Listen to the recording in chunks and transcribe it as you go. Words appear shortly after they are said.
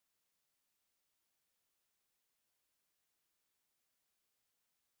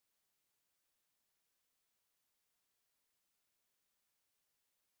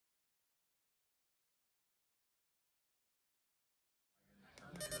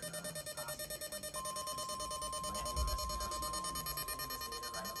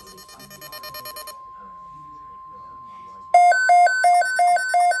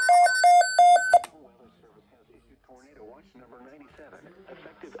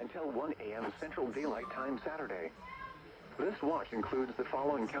until 1 a.m. Central Daylight Time Saturday. This watch includes the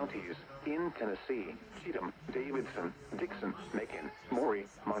following counties in Tennessee: Cheatham, Davidson, Dixon, Macon, Maury,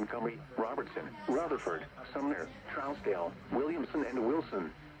 Montgomery, Robertson, Rutherford, Sumner, Trousdale, Williamson, and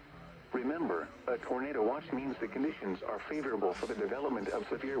Wilson. Remember, a tornado watch means the conditions are favorable for the development of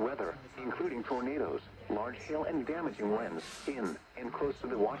severe weather, including tornadoes, large hail, and damaging winds in and close to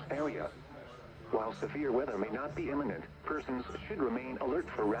the watch area. While severe weather may not be imminent, persons should remain alert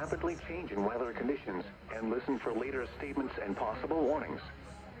for rapidly changing weather conditions and listen for later statements and possible warnings.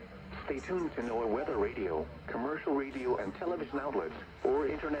 Stay tuned to NOAA weather radio, commercial radio and television outlets, or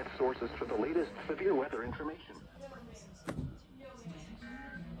internet sources for the latest severe weather information.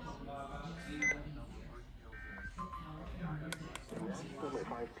 Nashville at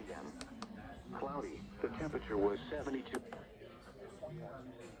 5 p.m. Cloudy. The temperature was 72.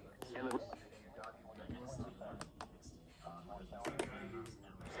 And the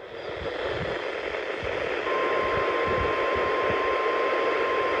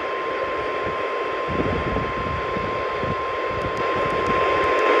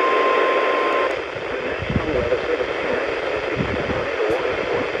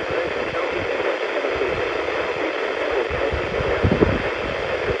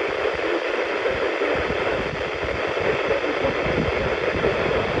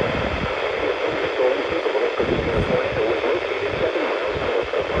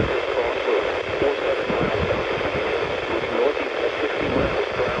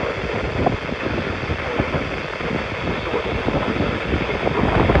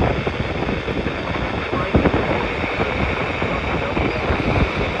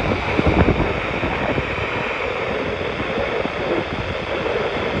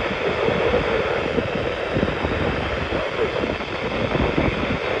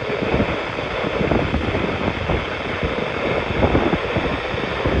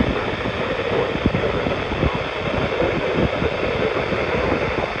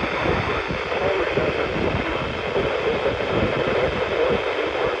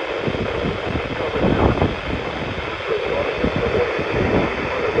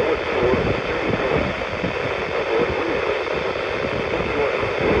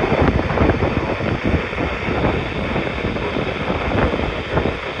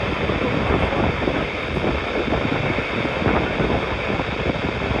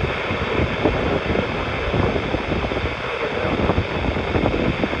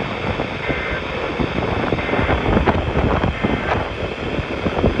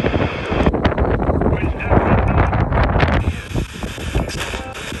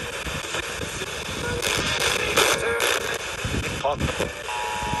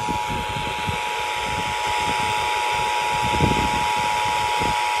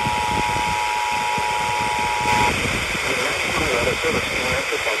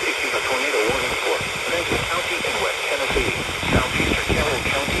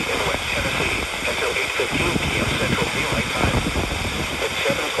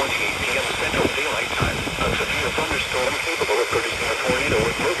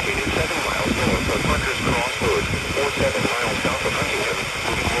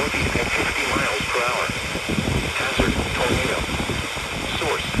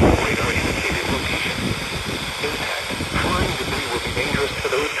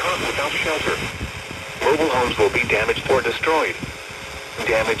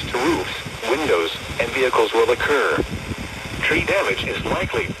damage to roofs, windows, and vehicles will occur. Tree damage is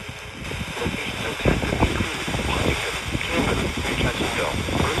likely. Locations in Texas include Huntington, Camden, Jacksonville,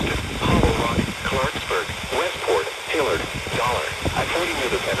 Brewston, Hollow Rock, Clarksburg, Westport, Hillard, Dollar, I-40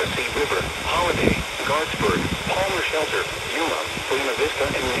 near the Tennessee River, Holiday, Gartsburg, Palmer Shelter, Yuma, Buena Vista,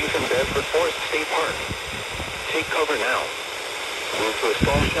 and Nathan Bedford Forest State Park. Take cover now. Move to a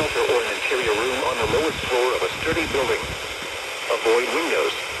storm shelter or an interior room on the lowest floor of a sturdy building. Avoid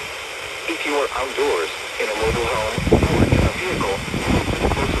windows. If you are outdoors, in a mobile home, or in a vehicle, move to the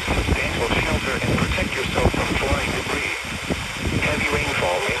closest substantial shelter and protect yourself from flying debris. Heavy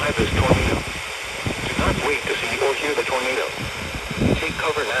rainfall may hide this tornado. Do not wait to see or hear the tornado. Take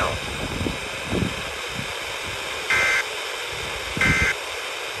cover now.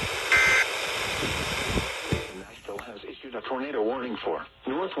 Nashville has issued a tornado warning for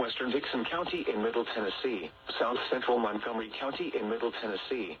northwestern Dixon County in Middle Tennessee, south central Montgomery County in Middle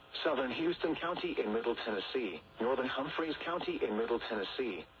Tennessee, southern Houston County in Middle Tennessee, northern Humphreys County in Middle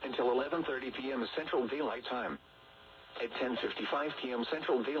Tennessee, until 11:30 p.m. Central Daylight Time. At 10:55 p.m.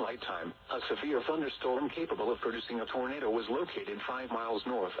 Central Daylight Time, a severe thunderstorm capable of producing a tornado was located 5 miles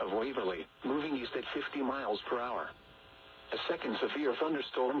north of Waverly, moving east at 50 miles per hour. A second severe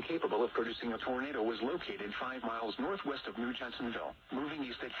thunderstorm capable of producing a tornado was located 5 miles northwest of New Jacksonville, moving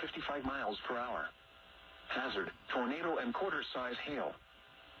east at 55 miles per hour. Hazard, tornado and quarter-size hail.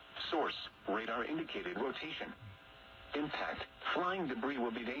 Source, radar indicated rotation. Impact, flying debris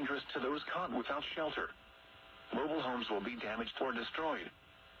will be dangerous to those caught without shelter. Mobile homes will be damaged or destroyed.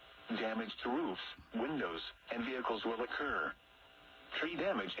 Damage to roofs, windows, and vehicles will occur. Tree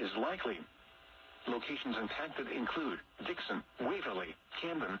damage is likely. Locations impacted include Dixon, Waverly,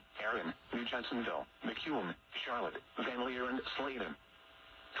 Camden, Erin, New Jacksonville, McEwen, Charlotte, Van Leer, and Sladen.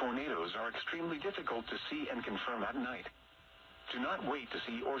 Tornadoes are extremely difficult to see and confirm at night. Do not wait to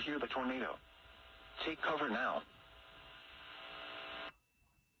see or hear the tornado. Take cover now.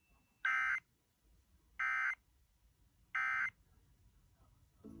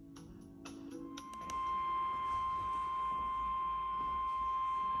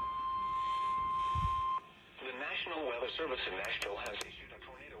 The National Weather Service in Nashville has issued a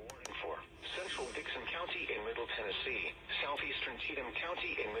tornado warning for central Dixon County in Middle Tennessee, southeastern Cheatham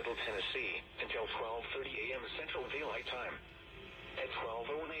County in Middle Tennessee, until 12:30 a.m. Central Daylight Time. At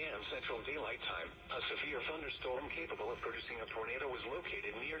 12:01 a.m. Central Daylight Time, a severe thunderstorm capable of producing a tornado was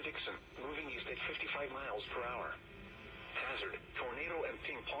located near Dixon, moving east at 55 miles per hour. Hazard, tornado and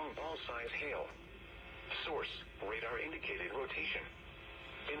ping-pong ball-size hail. Source, radar indicated rotation.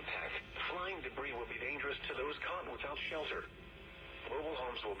 Impact, flying debris will be dangerous to those caught without shelter. Mobile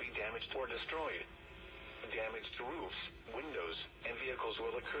homes will be damaged or destroyed. Damage to roofs, windows, and vehicles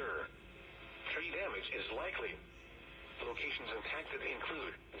will occur. Tree damage is likely. Locations impacted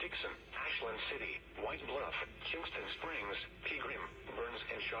include Dixon, Ashland City, White Bluff, Kingston Springs, Pegram, Burns,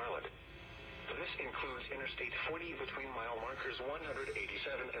 and Charlotte. This includes Interstate 40 between mile markers 187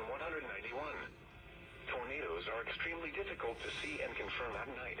 and 191. Tornadoes are extremely difficult to see and confirm at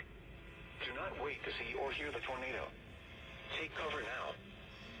night. Do not wait to see or hear the tornado. Take cover now.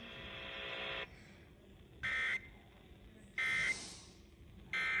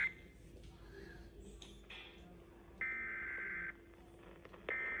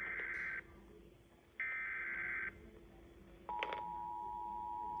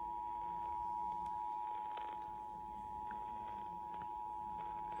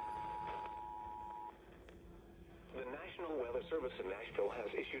 The National Weather Service in Nashville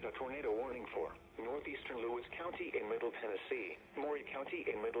has issued a tornado warning for northeastern Lewis County in Middle Tennessee, Maury County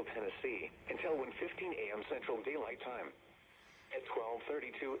in Middle Tennessee, until 1:15 a.m. Central Daylight Time. At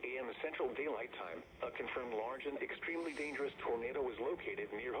 12:32 a.m. Central Daylight Time, a confirmed large and extremely dangerous tornado was located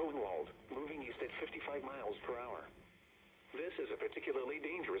near Hohenwald, moving east at 55 miles per hour. This is a particularly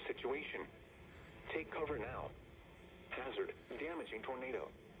dangerous situation. Take cover now. Hazard, damaging tornado.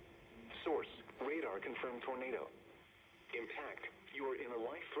 Source, radar confirmed tornado. Impact, you are in a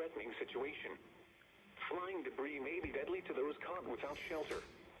life-threatening situation. Flying debris may be deadly to those caught without shelter.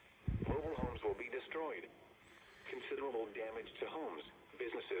 Mobile homes will be destroyed. Considerable damage to homes,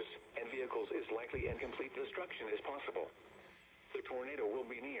 businesses, and vehicles is likely, and complete destruction is possible. The tornado will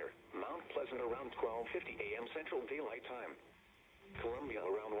be near Mount Pleasant around 12:50 a.m. Central Daylight Time. Columbia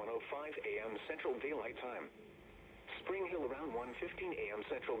around 1:05 a.m. Central Daylight Time. Spring Hill around 1:15 a.m.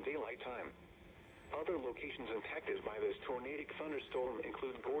 Central Daylight Time. Other locations impacted by this tornadic thunderstorm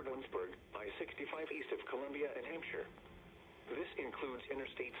include Gordonsburg, I-65 east of Columbia and Hampshire. This includes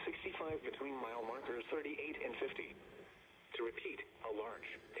Interstate 65 between mile markers 38 and 50. To repeat, a large,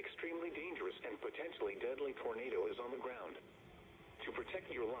 extremely dangerous, and potentially deadly tornado is on the ground. To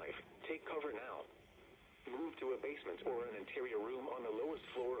protect your life, take cover now. Move to a basement or an interior room on the lowest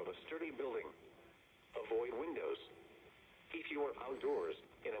floor of a sturdy building. Avoid windows. If you are outdoors,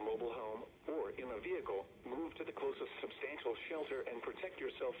 in a mobile home, or in a vehicle, move to the closest substantial shelter and protect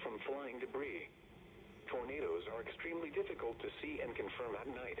yourself from flying debris. Tornadoes are extremely difficult to see and confirm at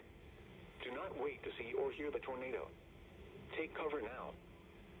night. Do not wait to see or hear the tornado. Take cover now.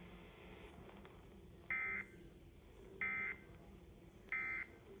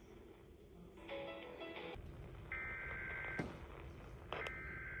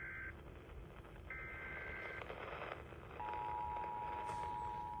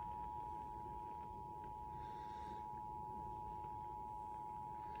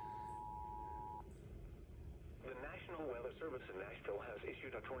 The National Weather Service in Nashville has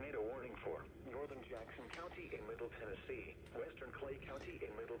issued a tornado warning for northern Jackson County in Middle Tennessee, western Clay County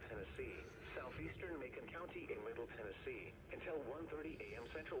in Middle Tennessee, southeastern Macon County in Middle Tennessee, until 1:30 a.m.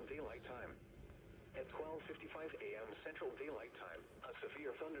 Central Daylight Time. At 12:55 a.m. Central Daylight Time, a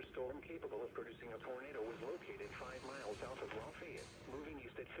severe thunderstorm capable of producing a tornado was located 5 miles south of Lafayette, moving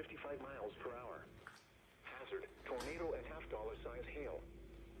east at 55 miles per hour. Hazard, tornado and half-dollar size hail.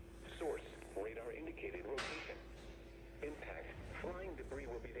 Source, radar indicated rotation. Impact. Flying debris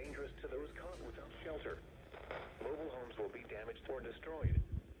will be dangerous to those caught without shelter. Mobile homes will be damaged or destroyed.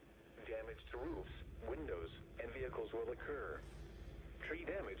 Damage to roofs, windows, and vehicles will occur. Tree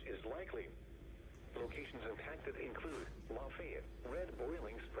damage is likely. Locations impacted include Lafayette, Red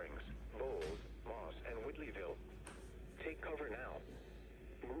Boiling Springs, Bowles, Moss, and Whitleyville. Take cover now.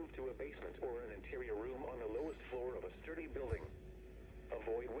 Move to a basement or an interior room on the lowest floor of a sturdy building.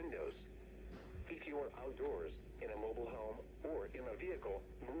 Avoid windows. If you are outdoors, in a mobile home, or in a vehicle,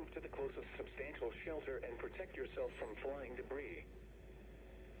 move to the closest substantial shelter and protect yourself from flying debris.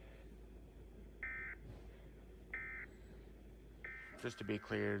 Just to be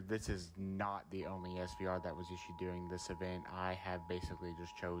clear, this is not the only SVR that was issued during this event. I have basically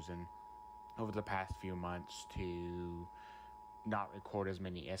just chosen over the past few months to not record as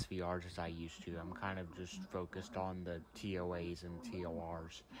many SVRs as I used to. I'm kind of just focused on the TOAs and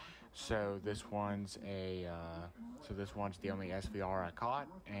TORs. So this one's the only SVR I caught,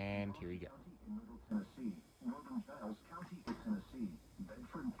 and here you go. Tennessee, Northern Giles County in Tennessee,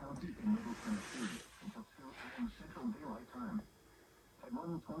 Bedford County in Middle Tennessee, until 2 a.m. Central Daylight Time. At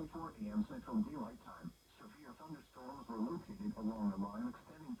 1:24 a.m. Central Daylight Time, severe thunderstorms were located along a line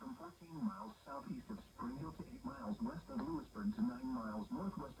extending from 14 miles southeast of Spring Hill to 8 miles west of Lewisburg to 9 miles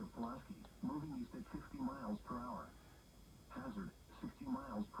northwest of Pulaski, moving east at 50 miles per hour. Hazard, 60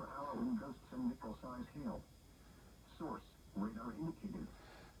 miles per hour wind gusts and nickel-size hail. Source, radar indicated.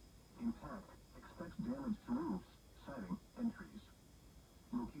 Impact, expects damage to roofs, siding, and trees.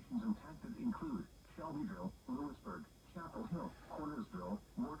 Locations impacted include Shelbyville, Lewisburg, Chapel Hill, Cornersville,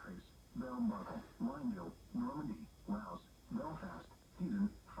 Moortrace, Belmarble, Lineville, Normandy, Rouse, Belfast, Eden,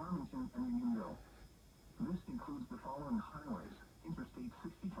 Farmington, and Unionville. This includes the following highways: Interstate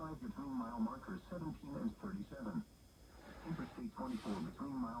 65 between mile markers 17 and 37. Interstate 24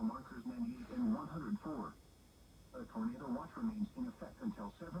 between mile markers 98 and 104. A tornado watch remains in effect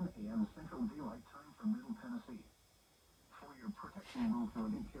until 7 a.m. Central Daylight Time for Middle Tennessee. For your protection, move to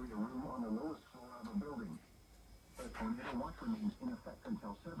an interior room on the lowest floor of a building. A tornado watch remains in effect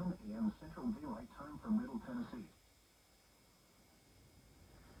until 7 a.m. Central Daylight Time for Middle Tennessee.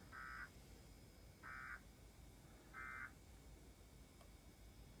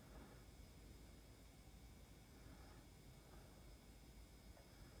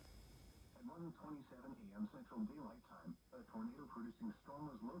 At 1:27 a.m. Central Daylight Time, a tornado-producing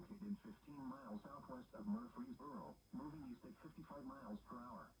storm was located 15 miles southwest of Murfreesboro, moving east at 55 miles per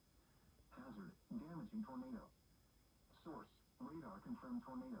hour. Hazard, damaging tornado. Source, radar confirmed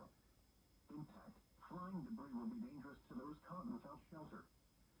tornado. Impact, flying debris will be dangerous to those caught without shelter.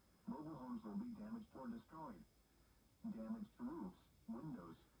 Mobile homes will be damaged or destroyed. Damage to roofs,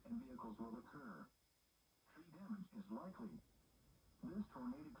 windows, and vehicles will occur. Tree damage is likely. This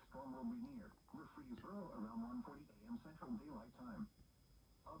tornadic storm will be near Murfreesboro around 1:40 a.m. Central Daylight Time.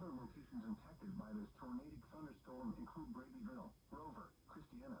 Other locations impacted by this tornadic thunderstorm include Bradyville, Rover,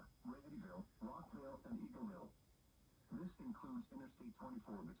 Christiana, Readyville, Rockville, and Eagleville. This includes Interstate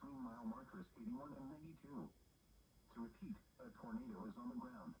 24 between mile markers 81 and 92. To repeat, a tornado is on the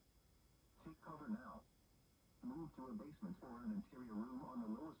ground. Take cover now. Move to a basement or an interior room on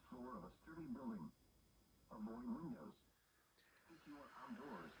the lowest floor of a sturdy building. Avoid windows. If you are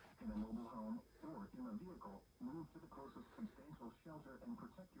outdoors, in a mobile home, or in a vehicle, move to the closest substantial shelter and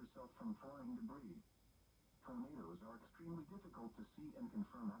protect yourself from flying debris. Tornadoes are extremely difficult to see and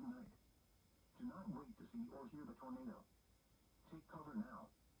confirm at night. Do not wait to see or hear the tornado. Take cover now.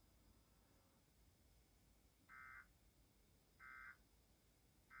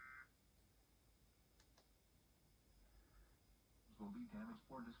 Will be damaged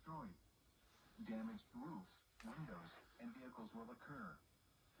or destroyed. Damaged roofs, windows, and vehicles will occur.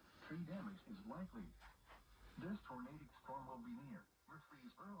 Tree damage is likely. This tornadic storm will be near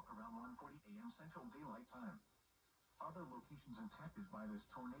Murfreesboro around 1:40 a.m. Central Daylight Time. Other locations impacted by this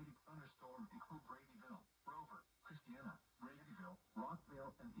tornadic thunderstorm include Bradyville, Rover, Christiana, Readyville,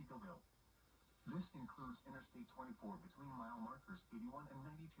 Rockville, and Eagleville. This includes Interstate 24 between mile markers 81 and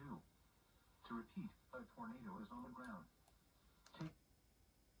 92. To repeat, a tornado is on the ground. Take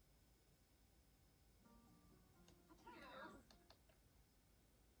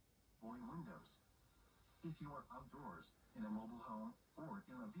Avoid windows. If you are outdoors, in a mobile home, or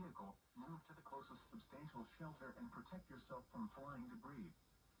in a vehicle, move to the closest substantial shelter and protect yourself from flying debris.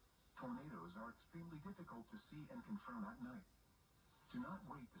 Tornadoes are extremely difficult to see and confirm at night. Do not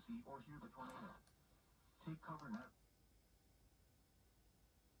wait to see or hear the tornado. Take cover now.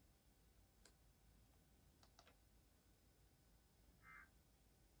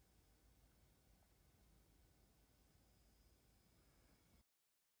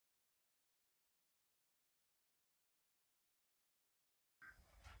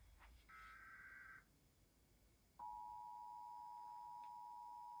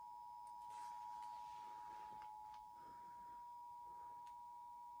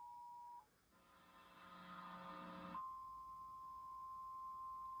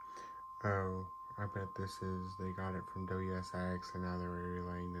 Oh, I bet they got it from WSIX and now they're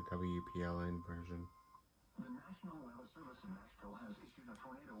relaying the WPLN version. The National Weather Service in Nashville has issued a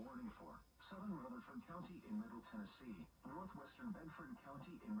tornado warning for southern Rutherford County in Middle Tennessee, northwestern Bedford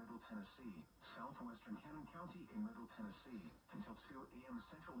County in Middle Tennessee, southwestern Cannon County in Middle Tennessee, until 2 a.m.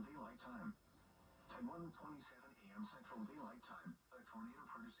 Central Daylight Time. At 1:27 a.m. Central Daylight Time, a tornado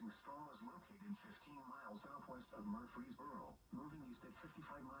producing storm was located 15 miles southwest of Murfreesboro, moving east at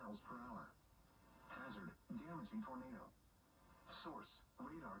 55 miles per hour. Hazard, damaging tornado. Source,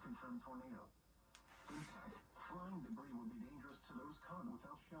 radar confirmed tornado. Impact, flying debris will be dangerous to those caught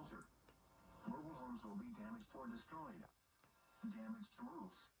without shelter. Mobile homes will be damaged or destroyed. Damage to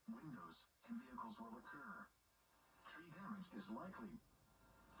roofs, windows, and vehicles will occur. Tree damage is likely.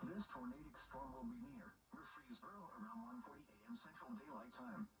 This tornadic storm will be near Murfreesboro around 1:40 a.m. Central Daylight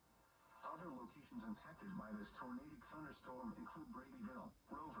Time. Other locations impacted by this tornadic thunderstorm include Bradyville,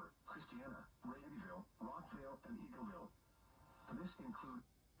 Rover, Christiana, Randyville, Rockville, and Eagleville. This includes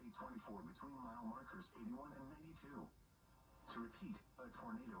A24 between mile markers 81 and 92. To repeat, a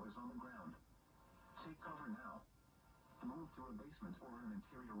tornado is on the ground. Take cover now. Move to a basement or an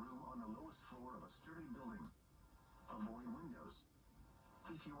interior room on the lowest floor of a sturdy building. Avoid windows.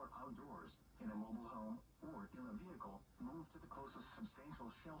 If you are outdoors, in a mobile home, or in a vehicle, move to the closest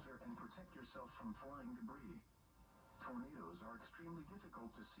substantial shelter and protect yourself from flying debris. Tornadoes are extremely difficult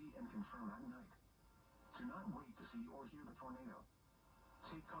to see and confirm at night. Do not wait to see or hear the tornado.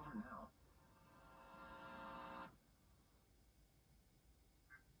 Take cover now.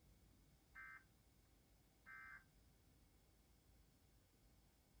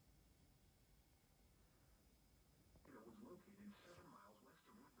 It was located 7 miles west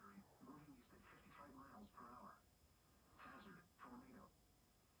of Woodbury, moving east at 55 miles per hour. Hazard, tornado.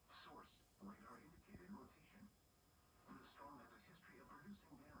 Source, radar indicated rotation. The storm has a history of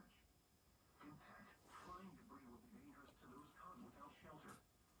producing damage. Impact, flying debris will be dangerous to those caught without shelter.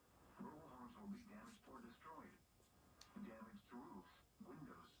 Mobile homes will be damaged or destroyed. Damage to roofs,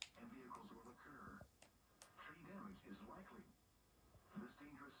 windows, and vehicles will occur. Tree damage is likely. This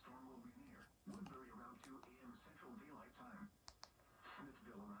dangerous storm will be near Woodbury around 2 a.m. Central Daylight Time.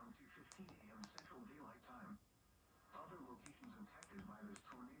 Smithville around 2:15 a.m. Central Daylight Time. Other locations impacted by this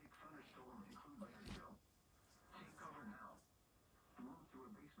tornadic thunderstorm include Berryville. Take cover now. Move to a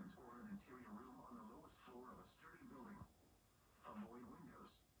basement or an interior room on the lowest floor of a sturdy building. Avoid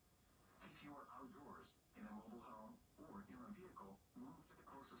windows. If you are outdoors, in a mobile home, or in a vehicle, move to the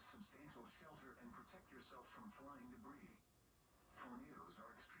closest substantial shelter and protect yourself from flying debris.